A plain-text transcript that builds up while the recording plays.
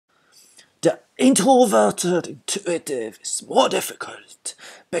The introverted intuitive is more difficult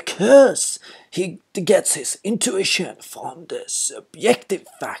because he gets his intuition from the subjective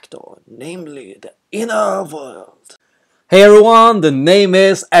factor, namely the inner world. Hey everyone, the name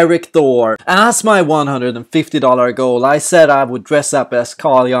is Erik Thor. As my $150 goal, I said I would dress up as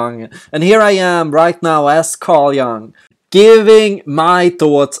Carl Jung, and here I am right now as Carl Jung, giving my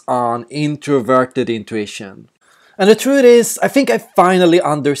thoughts on introverted intuition. And the truth is, I think I finally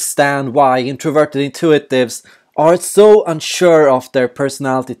understand why introverted intuitives are so unsure of their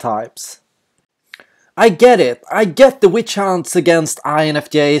personality types. I get it. I get the witch hunts against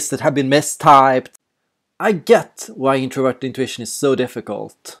INFJs that have been mistyped. I get why introverted intuition is so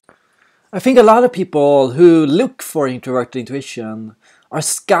difficult. I think a lot of people who look for introverted intuition are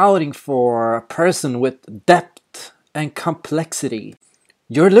scouting for a person with depth and complexity.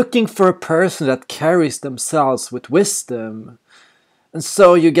 You're looking for a person that carries themselves with wisdom. And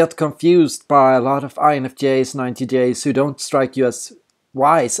so you get confused by a lot of INFJs and INTJs who don't strike you as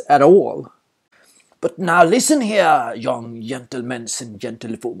wise at all. But now listen here, young gentlemen and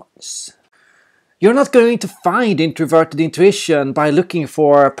gentlewomen. You're not going to find introverted intuition by looking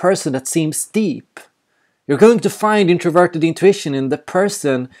for a person that seems deep. You're going to find introverted intuition in the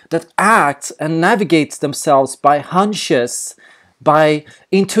person that acts and navigates themselves by hunches, by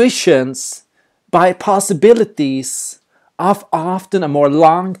intuitions, by possibilities of often a more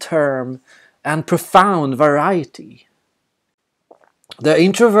long-term and profound variety. The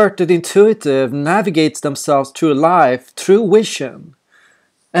introverted intuitive navigates themselves through life through vision.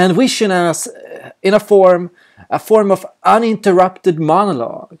 And vision as in a form of uninterrupted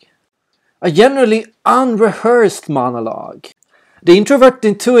monologue. A generally unrehearsed monologue. The introverted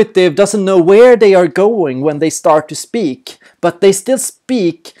intuitive doesn't know where they are going when they start to speak, but they still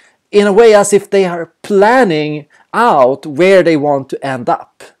speak in a way as if they are planning out where they want to end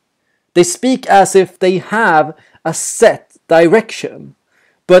up. They speak as if they have a set direction.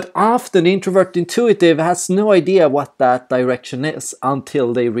 But often the introverted intuitive has no idea what that direction is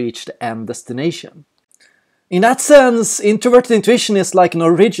until they reach the end destination. In that sense, introverted intuition is like an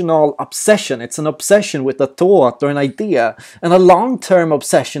original obsession. It's an obsession with a thought or an idea, and a long-term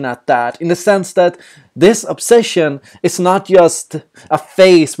obsession at that, in the sense that this obsession is not just a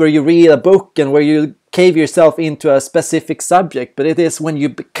phase where you read a book and where you cave yourself into a specific subject, but it is when you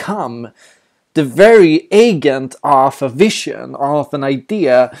become the very agent of a vision, of an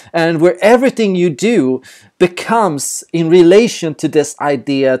idea, and where everything you do becomes in relation to this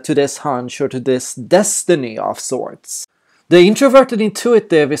idea, to this hunch, or to this destiny of sorts. The introverted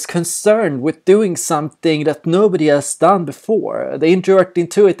intuitive is concerned with doing something that nobody has done before. The introverted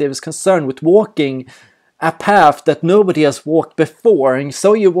intuitive is concerned with walking a path that nobody has walked before, and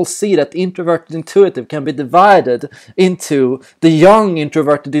so you will see that introverted intuitive can be divided into the young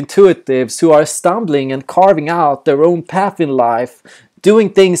introverted intuitives who are stumbling and carving out their own path in life,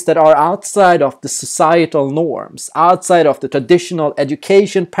 doing things that are outside of the societal norms, outside of the traditional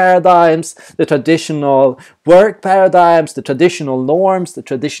education paradigms, the traditional work paradigms, the traditional norms, the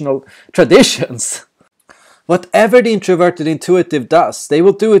traditional traditions. Whatever the introverted intuitive does, they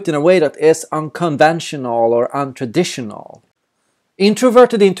will do it in a way that is unconventional or untraditional.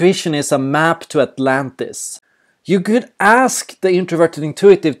 Introverted intuition is a map to Atlantis. You could ask the introverted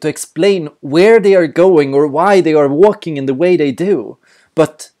intuitive to explain where they are going or why they are walking in the way they do,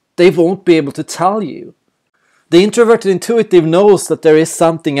 but they won't be able to tell you. The introverted intuitive knows that there is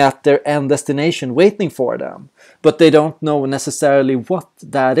something at their end destination waiting for them, but they don't know necessarily what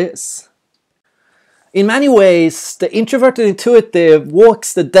that is. In many ways, the introverted intuitive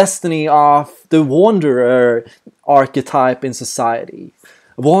walks the destiny of the wanderer archetype in society,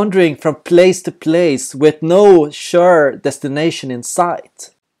 wandering from place to place with no sure destination in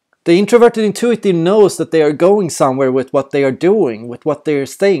sight. The introverted intuitive knows that they are going somewhere with what they are doing, with what they are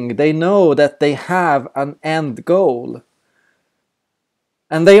saying. They know that they have an end goal.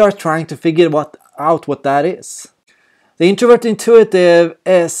 And they are trying to figure out what that is. The introverted intuitive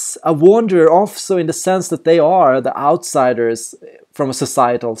is a wanderer also in the sense that they are the outsiders from a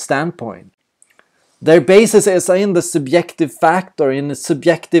societal standpoint. Their basis is in the subjective factor, in the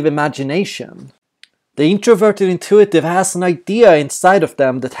subjective imagination. The introverted intuitive has an idea inside of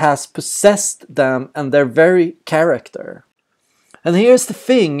them that has possessed them and their very character. And here's the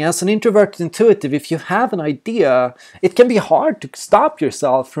thing, as an introverted intuitive, if you have an idea, it can be hard to stop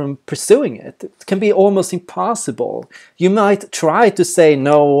yourself from pursuing it. It can be almost impossible. You might try to say,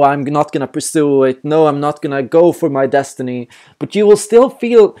 no, I'm not going to pursue it. No, I'm not going to go for my destiny. But you will still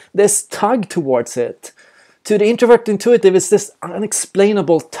feel this tug towards it. To the introverted intuitive, it's this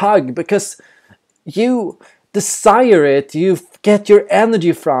unexplainable tug because you desire it, you get your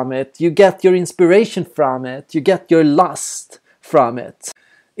energy from it, you get your inspiration from it, you get your lust from it.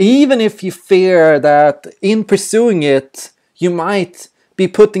 Even if you fear that in pursuing it, you might be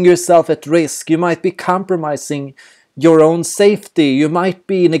putting yourself at risk, you might be compromising your own safety, you might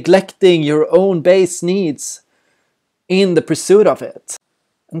be neglecting your own base needs in the pursuit of it.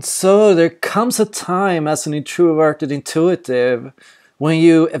 And so there comes a time as an introverted intuitive when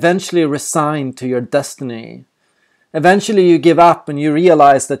you eventually resign to your destiny. Eventually you give up and you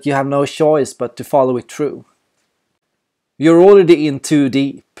realize that you have no choice but to follow it through. You're already in too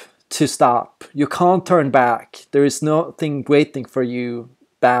deep to stop. You can't turn back. There is nothing waiting for you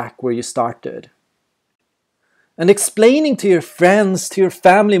back where you started. And explaining to your friends, to your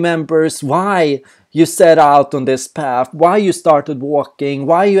family members why you set out on this path, why you started walking,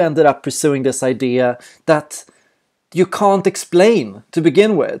 why you ended up pursuing this idea that you can't explain to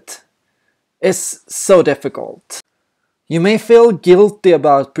begin with is so difficult. You may feel guilty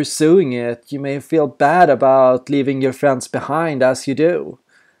about pursuing it, you may feel bad about leaving your friends behind as you do,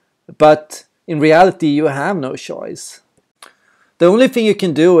 but in reality you have no choice. The only thing you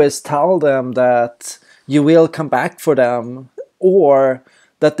can do is tell them that you will come back for them, or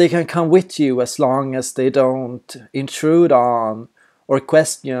that they can come with you as long as they don't intrude on or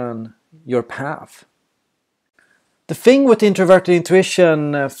question your path. The thing with introverted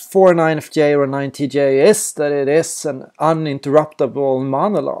intuition 49FJ or 9TJ is that it is an uninterruptible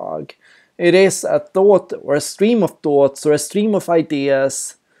monologue. It is a thought or a stream of thoughts or a stream of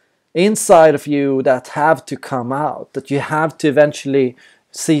ideas inside of you that have to come out, that you have to eventually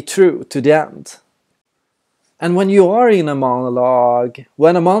see through to the end. And when you are in a monologue,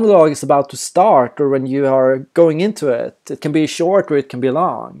 when a monologue is about to start or when you are going into it, it can be short or it can be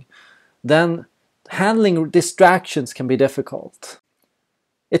long, then handling distractions can be difficult.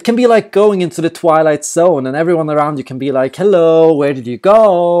 It can be like going into the twilight zone and everyone around you can be like, hello, where did you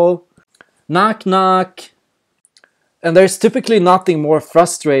go? Knock, knock. And there's typically nothing more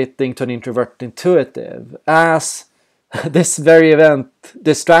frustrating to an introverted intuitive as this very event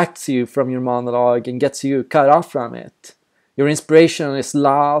distracts you from your monologue and gets you cut off from it. Your inspiration is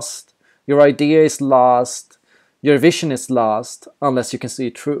lost, your idea is lost, your vision is lost, unless you can see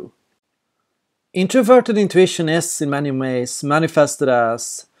it through. Introverted intuition is in many ways manifested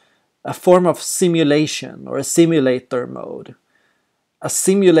as a form of simulation or a simulator mode, a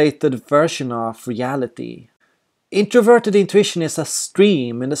simulated version of reality. Introverted intuition is a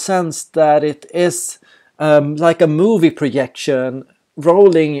stream in the sense that it is like a movie projection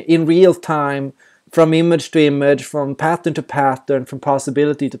rolling in real time from image to image, from pattern to pattern, from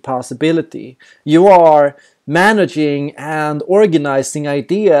possibility to possibility. You are managing and organizing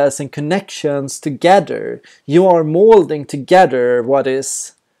ideas and connections together. You are molding together what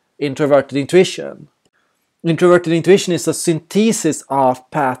is introverted intuition. Introverted intuition is a synthesis of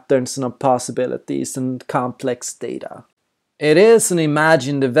patterns and of possibilities and complex data. It is an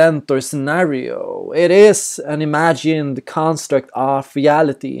imagined event or scenario. It is an imagined construct of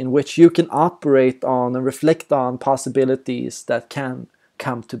reality in which you can operate on and reflect on possibilities that can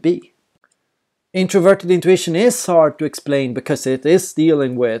come to be. Introverted intuition is hard to explain because it is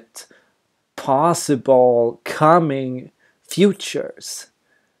dealing with possible coming futures.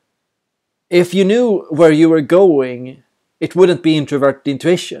 If you knew where you were going, it wouldn't be introverted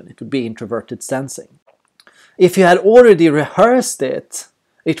intuition, it would be introverted sensing. If you had already rehearsed it,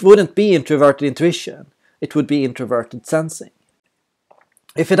 it wouldn't be introverted intuition, it would be introverted sensing.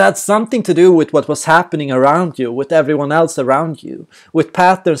 If it had something to do with what was happening around you, with everyone else around you, with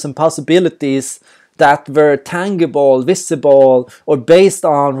patterns and possibilities that were tangible, visible, or based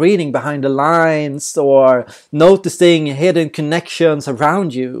on reading behind the lines or noticing hidden connections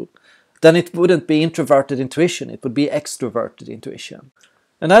around you, then it wouldn't be introverted intuition, it would be extroverted intuition.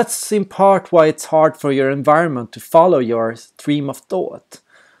 And that's in part why it's hard for your environment to follow your stream of thought.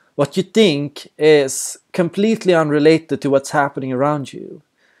 What you think is completely unrelated to what's happening around you.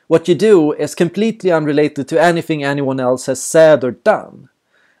 What you do is completely unrelated to anything anyone else has said or done.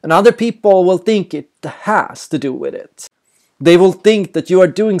 And other people will think it has to do with it. They will think that you are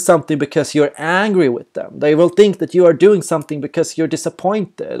doing something because you're angry with them. They will think that you are doing something because you're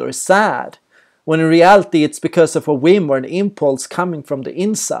disappointed or sad, when in reality it's because of a whim or an impulse coming from the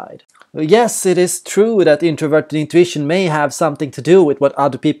inside. Yes, it is true that introverted intuition may have something to do with what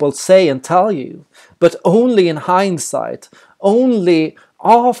other people say and tell you, but only in hindsight, only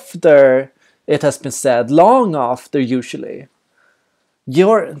after it has been said, long after usually.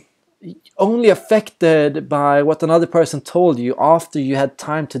 You're only affected by what another person told you after you had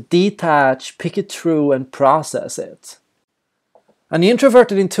time to detach, pick it through and process it. An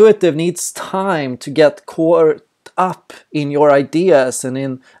introverted intuitive needs time to get up in your ideas and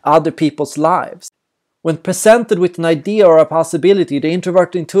in other people's lives. When presented with an idea or a possibility, the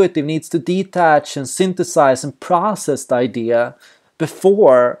introverted intuitive needs to detach and synthesize and process the idea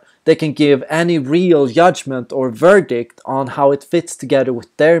before they can give any real judgment or verdict on how it fits together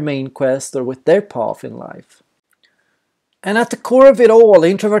with their main quest or with their path in life. And at the core of it all,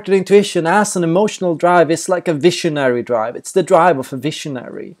 introverted intuition as an emotional drive is like a visionary drive. It's the drive of a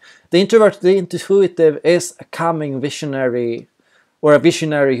visionary. The introverted intuitive is a coming visionary, or a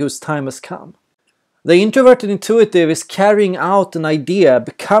visionary whose time has come. The introverted intuitive is carrying out an idea,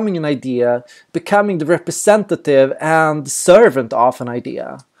 becoming the representative and servant of an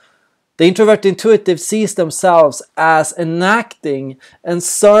idea. The introverted intuitive sees themselves as enacting and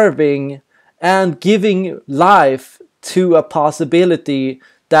serving and giving life to a possibility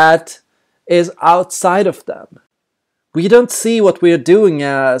that is outside of them. We don't see what we are doing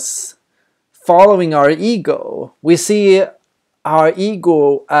as following our ego. We see our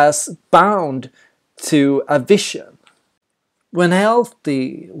ego as bound to a vision. When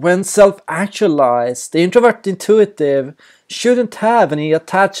healthy, when self-actualized, the introverted intuitive shouldn't have any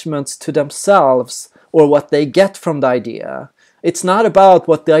attachments to themselves or what they get from the idea. It's not about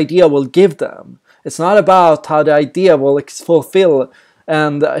what the idea will give them. It's not about how the idea will fulfill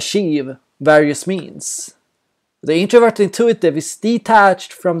and achieve various means. The introverted intuitive is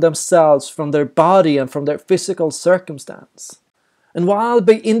detached from themselves, from their body and from their physical circumstance. And while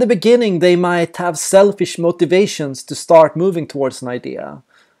in the beginning they might have selfish motivations to start moving towards an idea,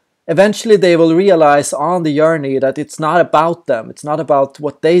 eventually they will realize on the journey that it's not about them, it's not about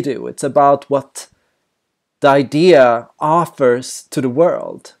what they do, it's about what the idea offers to the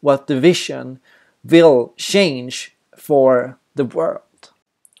world, what the vision will change for the world.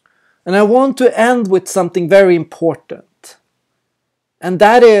 And I want to end with something very important. And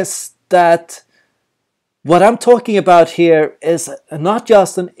that is that what I'm talking about here is not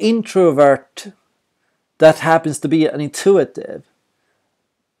just an introvert that happens to be an intuitive,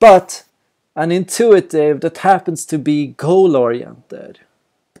 but an intuitive that happens to be goal-oriented.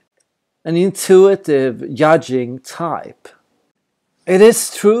 An intuitive judging type. It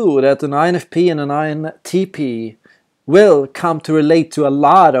is true that an INFP and an INTP will come to relate to a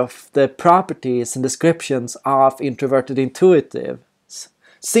lot of the properties and descriptions of introverted intuitives,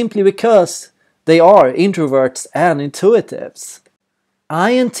 simply because they are introverts and intuitives.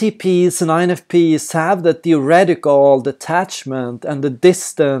 INTPs and INFPs have the theoretical detachment and the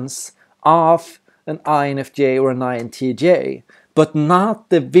distance of an INFJ or an INTJ, but not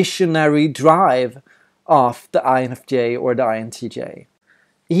the visionary drive of the INFJ or the INTJ.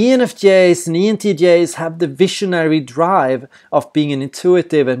 ENFJs and ENTJs have the visionary drive of being an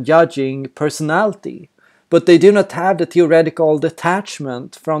intuitive and judging personality, but they do not have the theoretical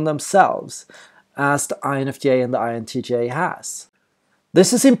detachment from themselves as the INFJ and the INTJ has.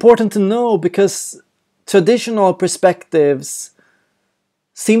 This is important to know because traditional perspectives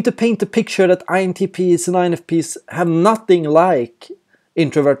seem to paint the picture that INTPs and INFPs have nothing like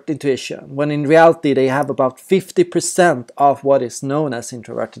introverted intuition, when in reality they have about 50% of what is known as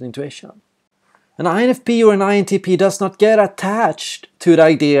introverted intuition. An INFP or an INTP does not get attached to the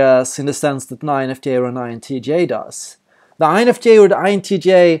ideas in the sense that an INFJ or an INTJ does. The INFJ or the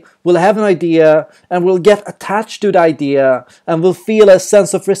INTJ will have an idea and will get attached to the idea and will feel a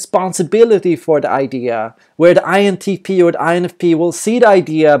sense of responsibility for the idea, where the INTP or the INFP will see the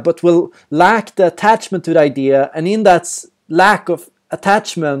idea but will lack the attachment to the idea, and in that lack of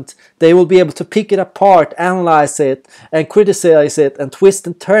attachment they will be able to pick it apart, analyze it and criticize it and twist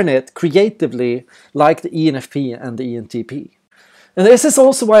and turn it creatively like the ENFP and the ENTP. And this is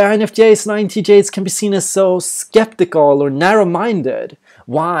also why INFJs and INTJs can be seen as so skeptical or narrow-minded.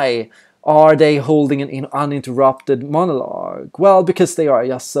 Why are they holding an uninterrupted monologue? Well, because they are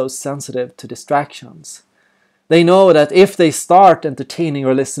just so sensitive to distractions. They know that if they start entertaining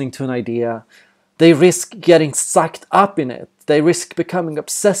or listening to an idea, they risk getting sucked up in it. They risk becoming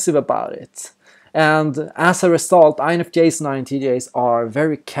obsessive about it. And as a result, INFJs and INTJs are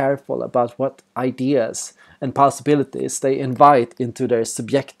very careful about what ideas and possibilities they invite into their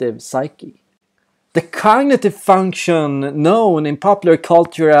subjective psyche. The cognitive function known in popular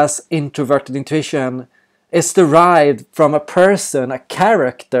culture as introverted intuition is derived from a person, a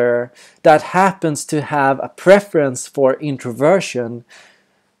character that happens to have a preference for introversion,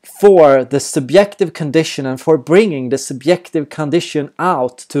 for the subjective condition and for bringing the subjective condition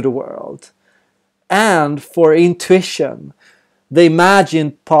out to the world. And for intuition, the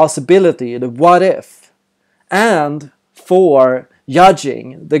imagined possibility, the what if. And for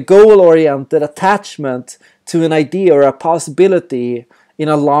judging, the goal-oriented attachment to an idea or a possibility in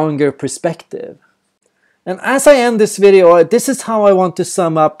a longer perspective. And as I end this video, this is how I want to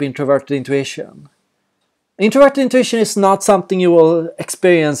sum up introverted intuition. Introverted intuition is not something you will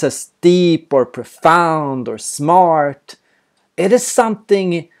experience as deep or profound or smart. It is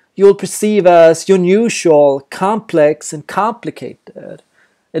something you will perceive as unusual, complex and complicated.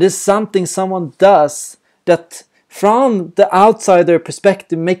 It is something someone does that from the outsider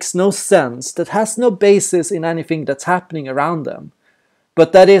perspective makes no sense, that has no basis in anything that's happening around them,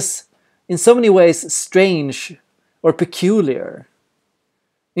 but that is in so many ways strange or peculiar.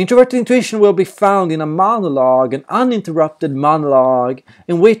 Introverted intuition will be found in a monologue, an uninterrupted monologue,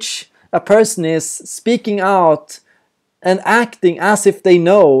 in which a person is speaking out and acting as if they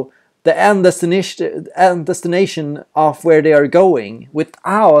know the end destination of where they are going,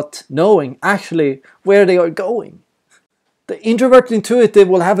 without knowing actually where they are going. The introverted intuitive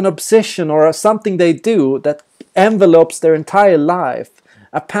will have an obsession or something they do that envelopes their entire life,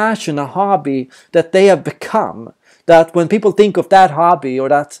 a passion, a hobby that they have become, that when people think of that hobby or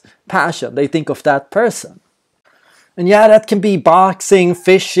that passion, they think of that person. And yeah, that can be boxing,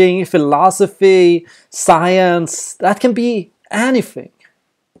 fishing, philosophy, science, that can be anything.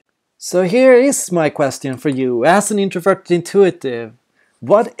 So here is my question for you, as an introverted intuitive.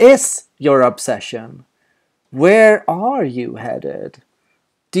 What is your obsession? Where are you headed?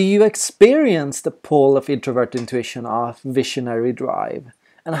 Do you experience the pull of introverted intuition, of visionary drive?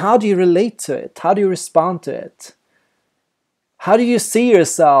 And how do you relate to it? How do you respond to it? How do you see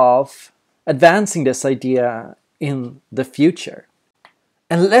yourself advancing this idea in the future?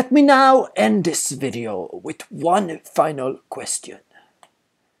 And let me now end this video with one final question.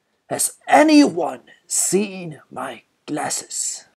 Has anyone seen my glasses?